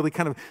that would really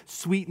kind of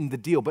sweeten the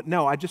deal? But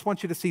no, I just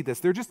want you to see this.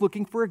 They're just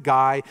looking for a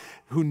guy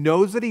who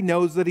knows that he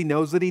knows that he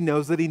knows that he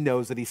knows that he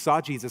knows that he saw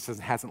Jesus and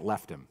hasn't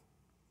left him.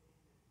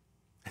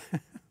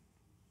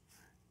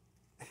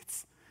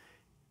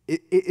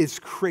 It is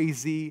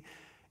crazy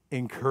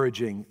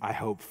encouraging, I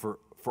hope, for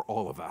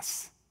all of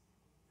us.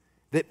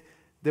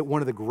 That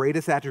one of the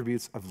greatest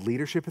attributes of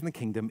leadership in the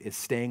kingdom is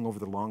staying over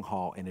the long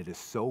haul, and it is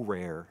so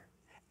rare,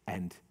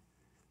 and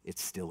it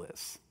still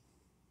is.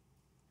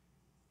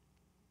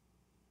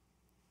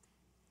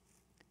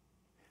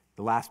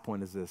 The last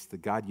point is this,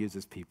 that God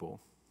uses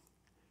people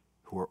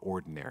who are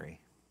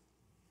ordinary.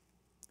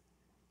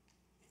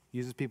 He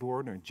uses people who are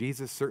ordinary.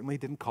 Jesus certainly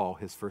didn't call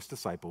his first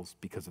disciples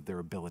because of their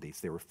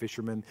abilities. They were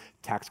fishermen,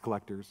 tax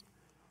collectors,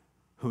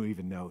 who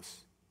even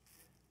knows?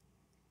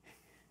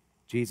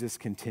 Jesus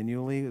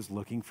continually is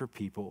looking for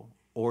people,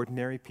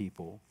 ordinary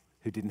people,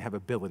 who didn't have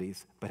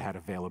abilities but had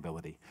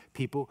availability.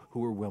 People who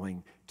were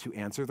willing to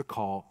answer the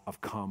call of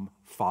come,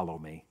 follow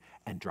me,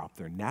 and drop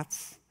their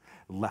nets,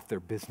 left their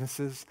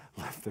businesses,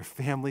 left their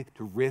family,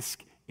 to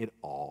risk it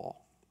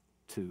all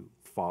to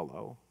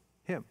follow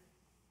him.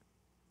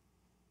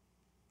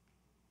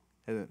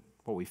 And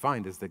what we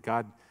find is that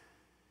God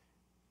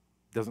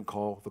doesn't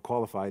call the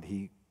qualified,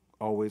 he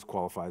always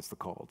qualifies the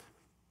called.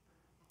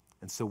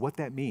 And so what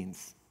that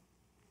means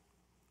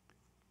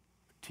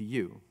to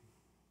you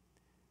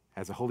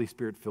as a Holy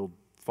Spirit-filled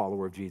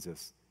follower of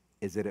Jesus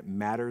is that it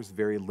matters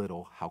very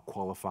little how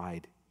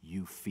qualified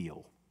you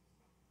feel.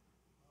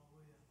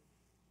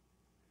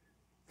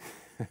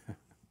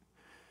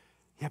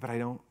 Yeah, but I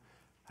don't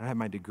have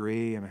my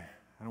degree, and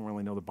I don't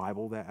really know the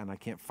Bible, and I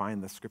can't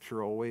find the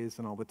scripture always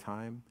and all the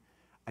time.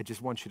 I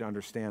just want you to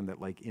understand that,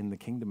 like, in the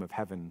kingdom of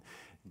heaven,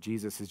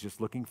 Jesus is just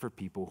looking for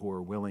people who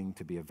are willing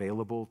to be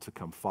available to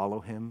come follow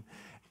him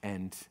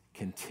and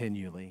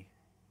continually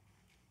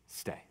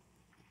stay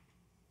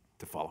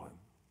to follow him.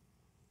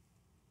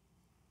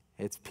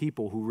 It's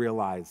people who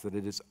realize that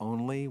it is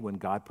only when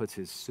God puts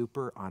his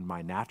super on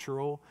my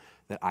natural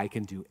that I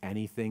can do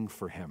anything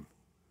for him.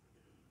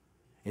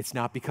 It's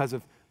not because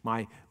of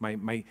my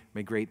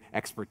great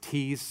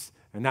expertise,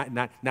 and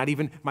not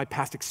even my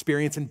past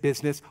experience in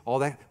business. All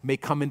that may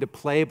come into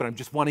play, but I'm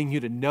just wanting you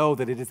to know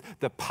that it is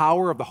the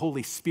power of the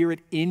Holy Spirit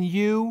in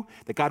you,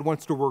 that God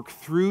wants to work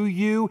through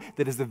you,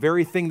 that is the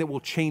very thing that will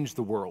change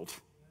the world.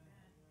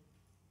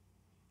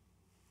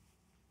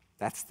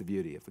 That's the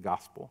beauty of the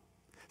gospel.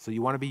 So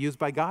you want to be used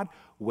by God?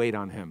 Wait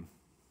on him.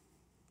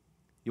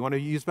 You want to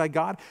be used by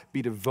God?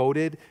 Be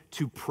devoted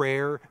to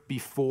prayer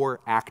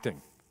before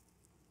acting.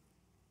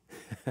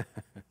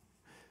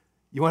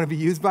 You want to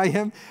be used by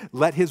him?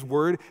 Let his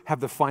word have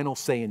the final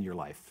say in your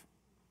life.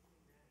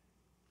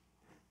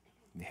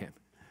 Man.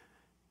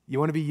 You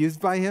want to be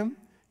used by him?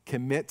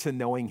 Commit to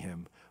knowing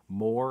him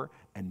more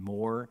and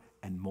more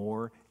and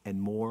more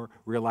and more,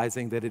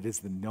 realizing that it is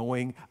the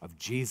knowing of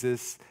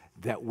Jesus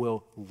that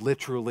will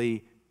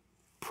literally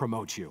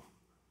promote you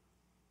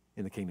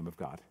in the kingdom of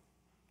God.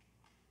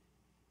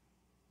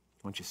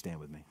 Why don't you stand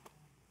with me?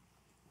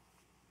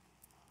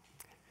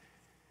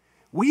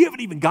 We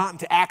haven't even gotten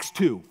to Acts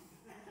 2.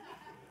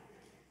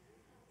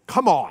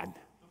 Come on.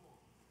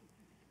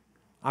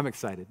 I'm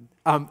excited.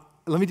 I'm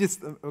going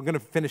to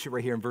finish it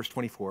right here in verse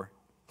 24.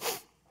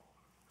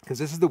 Because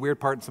this is the weird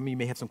part, and some of you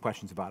may have some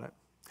questions about it.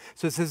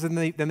 So it says,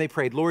 then they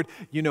prayed, Lord,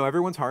 you know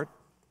everyone's heart.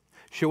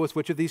 Show us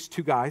which of these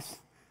two guys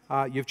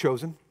you've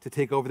chosen to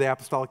take over the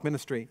apostolic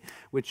ministry,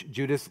 which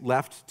Judas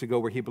left to go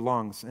where he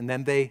belongs. And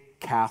then they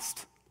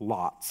cast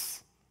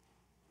lots.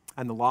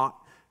 And the lot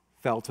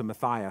fell to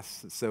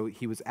Matthias, so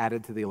he was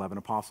added to the 11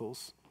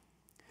 apostles.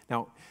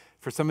 Now,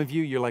 for some of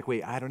you, you're like,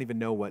 wait, I don't even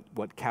know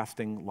what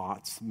casting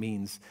lots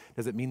means.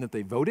 Does it mean that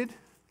they voted?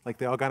 Like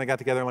they all kind of got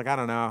together and like, I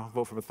don't know,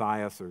 vote for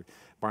Matthias or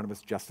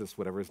Barnabas, Justus,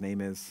 whatever his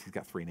name is. He's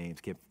got 3 names,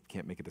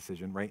 can't make a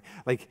decision, right?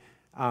 Like,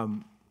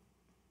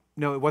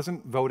 no, it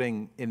wasn't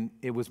voting.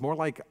 It was more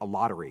like a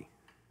lottery.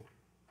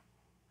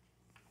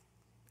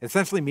 It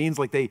essentially means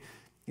like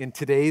in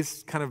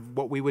today's kind of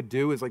what we would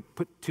do is like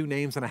put 2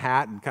 names in a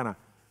hat and kind of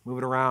move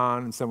it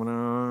around and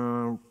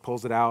someone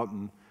pulls it out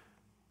and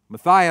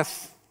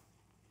Matthias,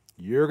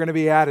 you're going to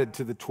be added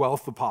to the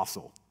 12th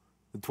apostle,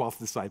 the 12th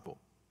disciple.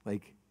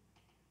 Like,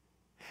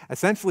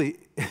 essentially,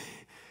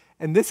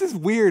 and this is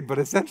weird, but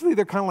essentially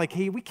they're kind of like,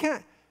 hey, we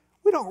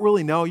don't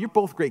really know. You're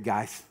both great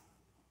guys,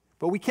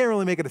 but we can't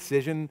really make a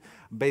decision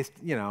based,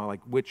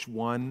 like which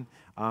one.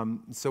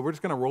 So we're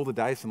just going to roll the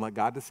dice and let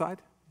God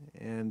decide.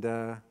 And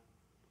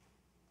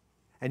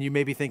you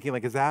may be thinking,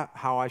 like, is that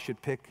how I should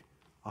pick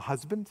a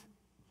husband?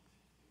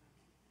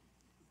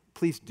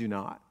 Please do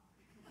not.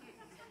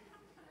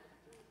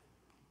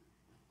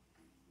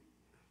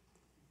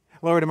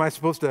 Lord, am I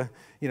supposed to,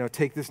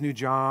 take this new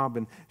job,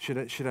 and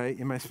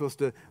am I supposed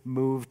to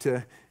move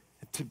to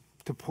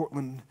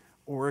Portland,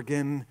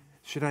 Oregon?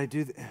 Should I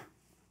do that?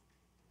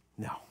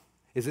 No.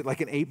 Is it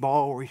like an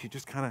 8-ball where you should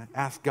just kind of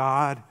ask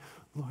God,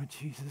 Lord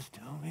Jesus,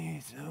 tell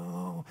me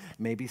so?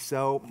 Maybe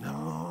so.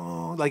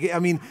 No.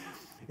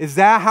 Is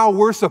that how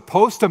we're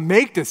supposed to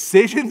make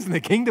decisions in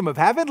the kingdom of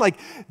heaven? Like,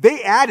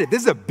 they added,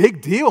 this is a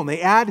big deal, and they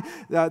add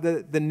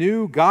the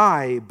new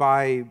guy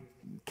by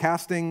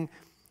casting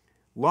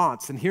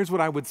lots. And here's what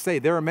I would say.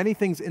 There are many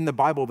things in the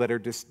Bible that are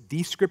just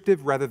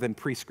descriptive rather than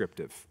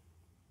prescriptive.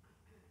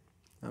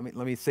 Let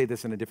me say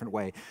this in a different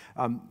way.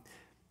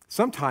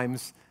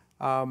 Sometimes,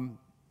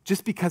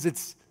 just because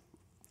it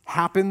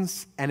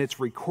happens and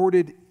it's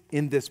recorded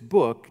in this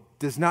book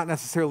does not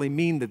necessarily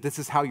mean that this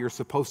is how you're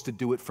supposed to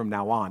do it from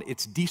now on.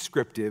 It's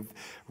descriptive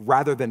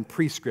rather than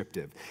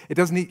prescriptive. It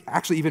doesn't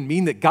actually even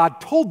mean that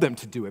God told them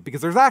to do it, because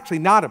there's actually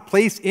not a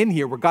place in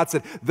here where God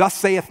said, thus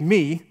saith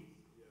me,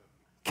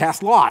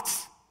 cast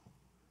lots.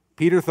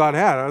 Peter thought,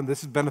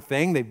 this has been a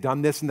thing. They've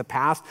done this in the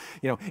past.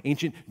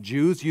 Ancient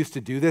Jews used to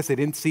do this. They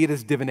didn't see it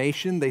as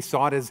divination. They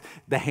saw it as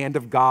the hand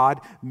of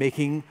God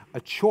making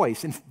a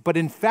choice. But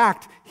in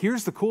fact,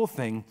 here's the cool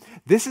thing.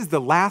 This is the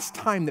last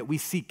time that we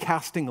see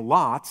casting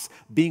lots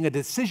being a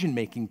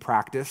decision-making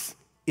practice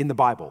in the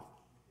Bible.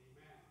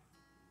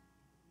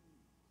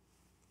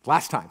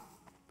 Last time.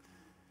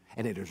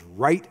 And it is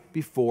right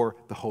before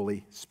the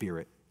Holy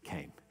Spirit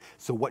came.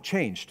 So what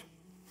changed?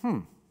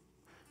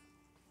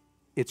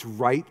 It's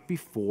right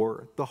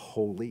before the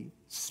Holy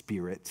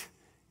Spirit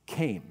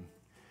came.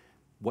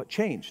 What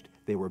changed?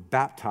 they were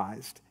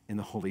baptized in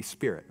the Holy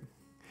Spirit.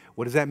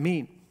 What does that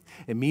mean?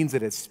 It means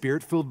that as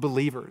Spirit-filled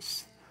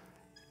believers,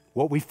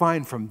 what we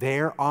find from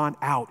there on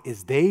out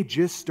is they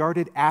just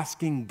started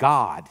asking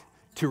God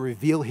to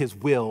reveal his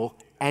will,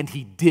 and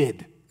he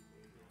did.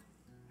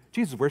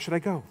 Jesus, where should I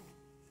go?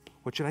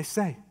 What should I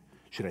say?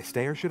 Should I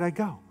stay or should I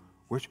go?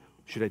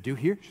 Should I do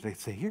here? Should I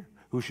say here?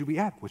 Who should we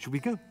add? What should we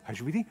go? How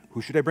should we do?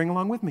 Who should I bring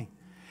along with me?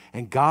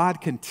 And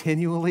God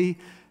continually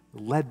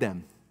led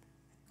them.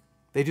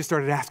 They just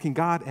started asking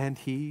God, and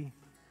he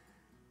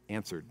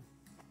answered.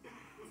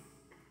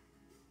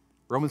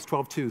 Romans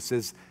 12:2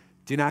 says,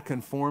 do not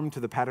conform to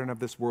the pattern of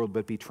this world,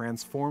 but be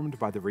transformed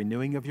by the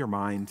renewing of your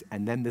mind.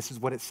 And then this is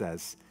what it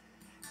says.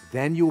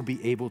 Then you will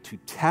be able to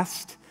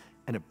test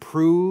and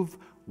approve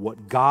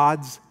what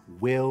God's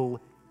will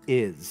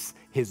is,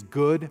 his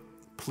good,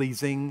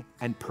 pleasing,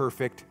 and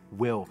perfect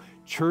will.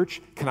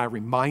 Church, can I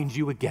remind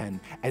you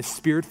again, as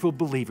Spirit-filled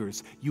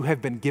believers, you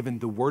have been given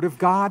the Word of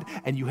God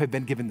and you have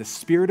been given the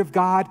Spirit of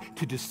God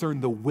to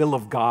discern the will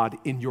of God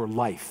in your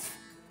life.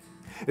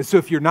 And so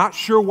if you're not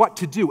sure what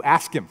to do,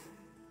 ask him.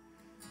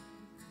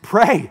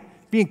 Pray.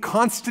 Be in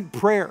constant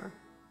prayer.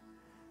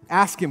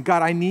 Ask him,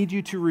 God, I need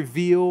you to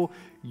reveal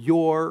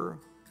your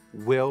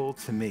will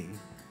to me.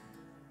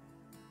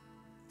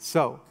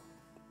 So,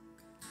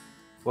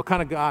 what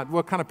kind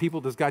of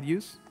people does God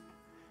use?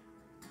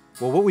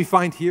 Well, what we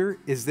find here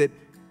is that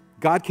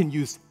God can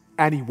use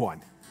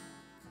anyone,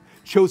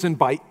 chosen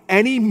by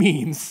any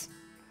means,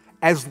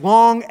 as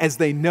long as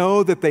they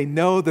know that they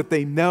know that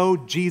they know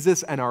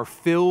Jesus and are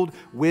filled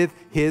with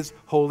his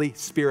Holy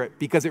Spirit.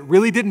 Because it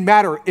really didn't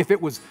matter if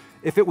it was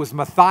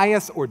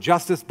Matthias or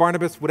Justus,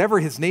 Barnabas, whatever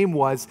his name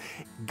was.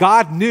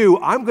 God knew,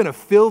 I'm going to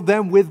fill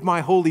them with my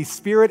Holy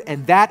Spirit,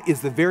 and that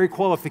is the very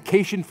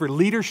qualification for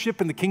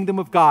leadership in the kingdom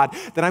of God,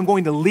 that I'm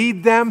going to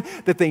lead them,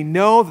 that they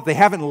know that they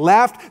haven't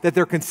left, that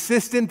they're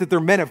consistent, that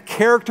they're men of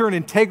character and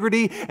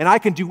integrity, and I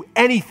can do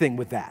anything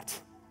with that.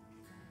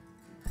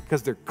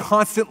 Because they're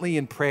constantly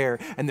in prayer,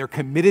 and they're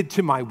committed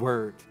to my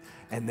word,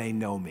 and they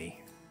know me.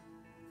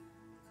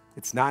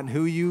 It's not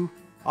who you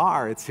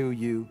are, it's who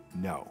you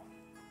know.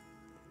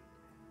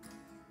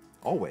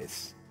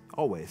 Always,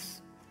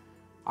 always.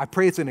 I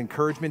pray it's an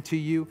encouragement to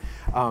you,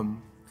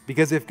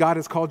 because if God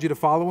has called you to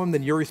follow him,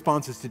 then your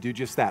response is to do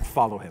just that,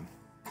 follow him.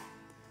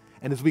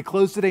 And as we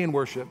close today in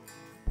worship,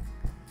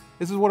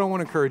 this is what I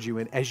want to encourage you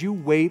in. As you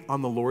wait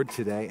on the Lord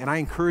today, and I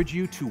encourage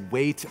you to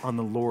wait on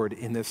the Lord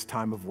in this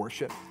time of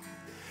worship,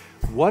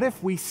 what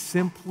if we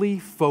simply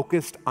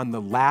focused on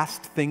the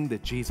last thing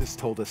that Jesus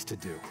told us to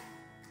do?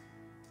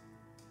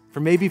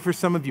 For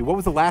some of you, what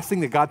was the last thing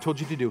that God told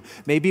you to do?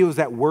 Maybe it was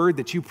that word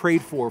that you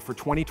prayed for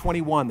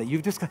 2021 that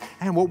you've just,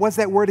 man, what was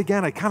that word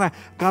again? I kind of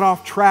got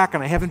off track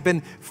and I haven't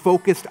been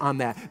focused on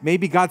that.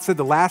 Maybe God said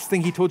the last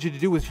thing he told you to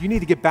do was you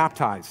need to get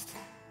baptized.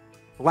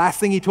 The last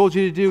thing he told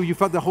you to do, you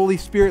felt the Holy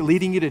Spirit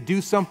leading you to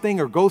do something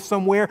or go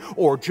somewhere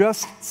or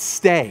just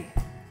stay.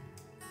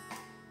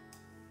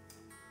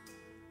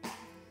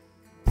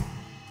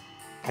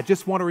 I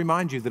just want to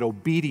remind you that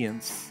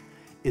obedience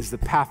is the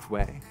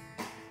pathway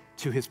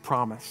to his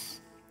promise.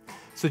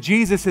 So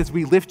Jesus, as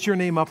we lift your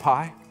name up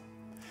high,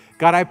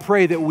 God, I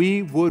pray that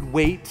we would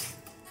wait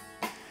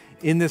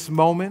in this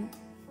moment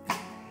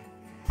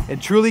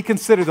and truly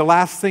consider the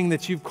last thing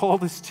that you've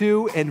called us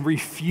to and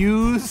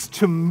refuse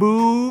to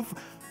move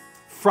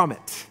from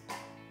it.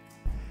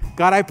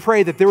 God, I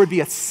pray that there would be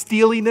a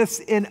steeliness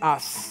in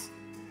us,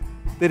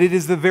 that it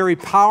is the very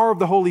power of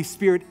the Holy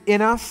Spirit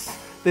in us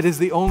that is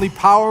the only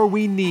power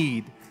we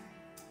need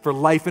for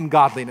life and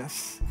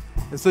godliness.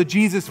 And so,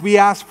 Jesus, we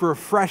ask for a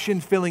fresh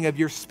infilling of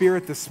your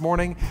Spirit this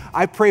morning.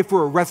 I pray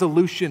for a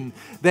resolution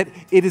that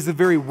it is the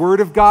very Word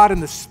of God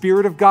and the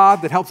Spirit of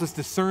God that helps us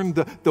discern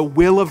the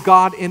will of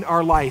God in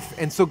our life.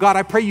 And so, God,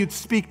 I pray you'd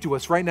speak to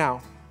us right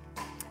now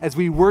as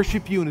we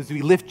worship you and as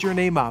we lift your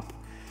name up.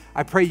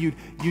 I pray you'd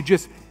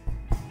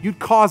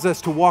cause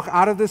us to walk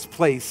out of this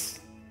place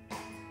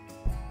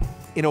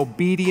in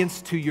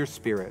obedience to your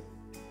Spirit.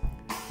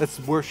 Let's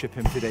worship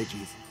him today,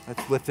 Jesus.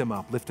 Let's lift him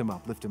up, lift him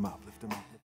up, lift him up.